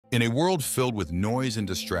In a world filled with noise and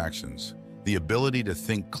distractions, the ability to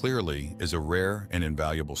think clearly is a rare and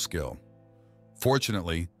invaluable skill.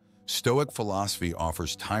 Fortunately, Stoic philosophy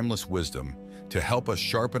offers timeless wisdom to help us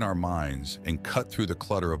sharpen our minds and cut through the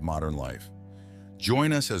clutter of modern life.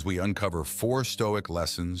 Join us as we uncover 4 Stoic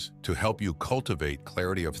lessons to help you cultivate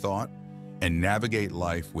clarity of thought and navigate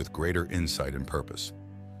life with greater insight and purpose.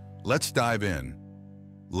 Let's dive in.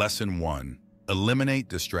 Lesson 1. Eliminate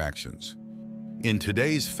distractions. In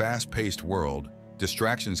today's fast-paced world,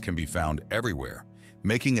 distractions can be found everywhere,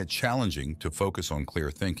 making it challenging to focus on clear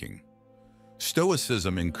thinking.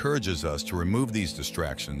 Stoicism encourages us to remove these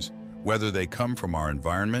distractions, whether they come from our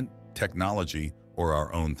environment, technology, or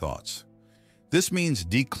our own thoughts. This means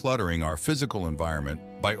decluttering our physical environment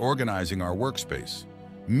by organizing our workspace,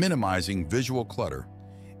 minimizing visual clutter,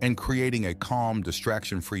 and creating a calm,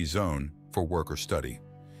 distraction-free zone for work or study.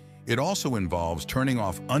 It also involves turning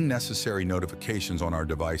off unnecessary notifications on our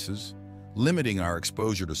devices, limiting our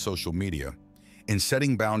exposure to social media, and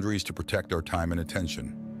setting boundaries to protect our time and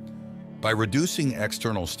attention. By reducing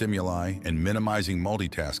external stimuli and minimizing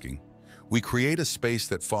multitasking, we create a space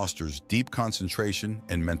that fosters deep concentration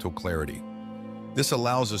and mental clarity. This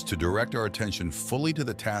allows us to direct our attention fully to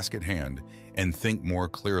the task at hand and think more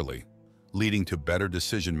clearly, leading to better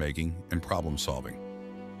decision-making and problem-solving.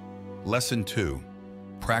 Lesson 2.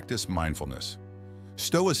 Practice mindfulness.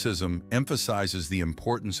 Stoicism emphasizes the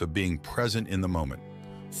importance of being present in the moment,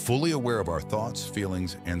 fully aware of our thoughts,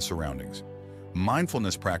 feelings, and surroundings.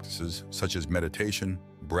 Mindfulness practices such as meditation,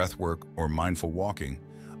 breath work, or mindful walking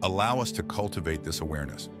allow us to cultivate this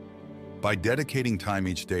awareness. By dedicating time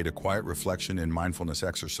each day to quiet reflection and mindfulness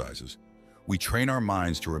exercises, we train our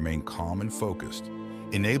minds to remain calm and focused,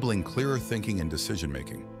 enabling clearer thinking and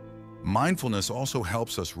decision-making. Mindfulness also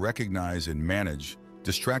helps us recognize and manage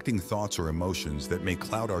distracting thoughts or emotions that may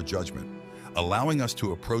cloud our judgment, allowing us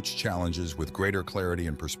to approach challenges with greater clarity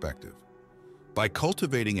and perspective. By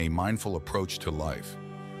cultivating a mindful approach to life,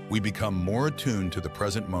 we become more attuned to the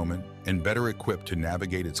present moment and better equipped to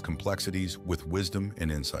navigate its complexities with wisdom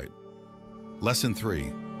and insight. Lesson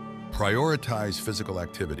 3. Prioritize physical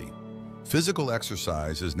activity. Physical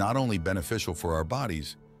exercise is not only beneficial for our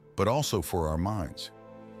bodies, but also for our minds.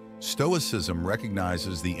 Stoicism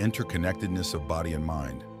recognizes the interconnectedness of body and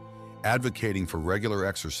mind, advocating for regular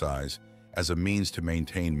exercise as a means to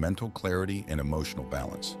maintain mental clarity and emotional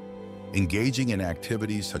balance. Engaging in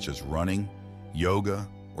activities such as running, yoga,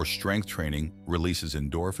 or strength training releases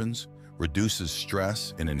endorphins, reduces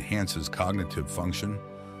stress, and enhances cognitive function,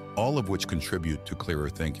 all of which contribute to clearer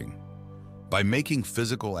thinking. By making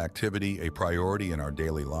physical activity a priority in our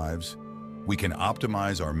daily lives, we can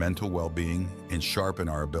optimize our mental well-being and sharpen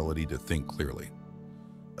our ability to think clearly.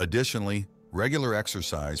 Additionally, regular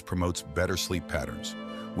exercise promotes better sleep patterns,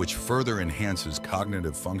 which further enhances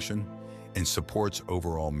cognitive function and supports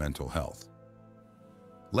overall mental health.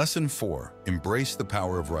 Lesson 4. Embrace the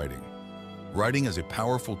power of writing. Writing is a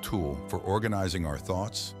powerful tool for organizing our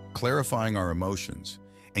thoughts, clarifying our emotions,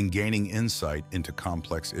 and gaining insight into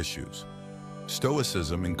complex issues.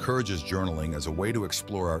 Stoicism encourages journaling as a way to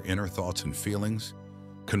explore our inner thoughts and feelings,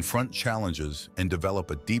 confront challenges, and develop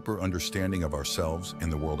a deeper understanding of ourselves and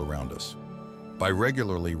the world around us. By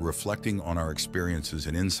regularly reflecting on our experiences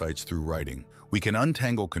and insights through writing, we can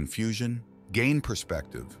untangle confusion, gain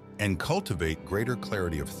perspective, and cultivate greater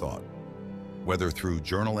clarity of thought. Whether through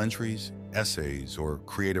journal entries, essays, or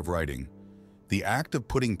creative writing, the act of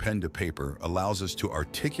putting pen to paper allows us to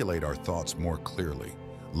articulate our thoughts more clearly,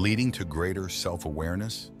 leading to greater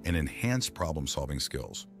self-awareness and enhanced problem-solving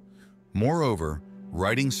skills. Moreover,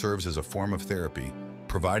 writing serves as a form of therapy,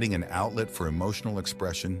 providing an outlet for emotional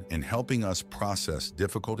expression and helping us process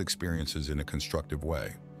difficult experiences in a constructive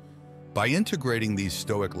way. By integrating these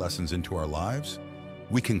Stoic lessons into our lives,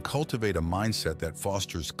 we can cultivate a mindset that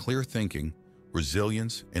fosters clear thinking,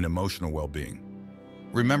 resilience, and emotional well-being.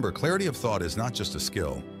 Remember, clarity of thought is not just a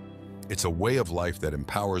skill, it's a way of life that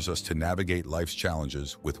empowers us to navigate life's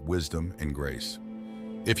challenges with wisdom and grace.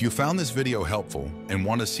 If you found this video helpful and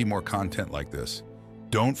want to see more content like this,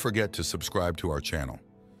 don't forget to subscribe to our channel.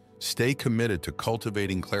 Stay committed to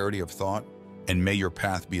cultivating clarity of thought, and may your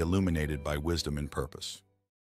path be illuminated by wisdom and purpose.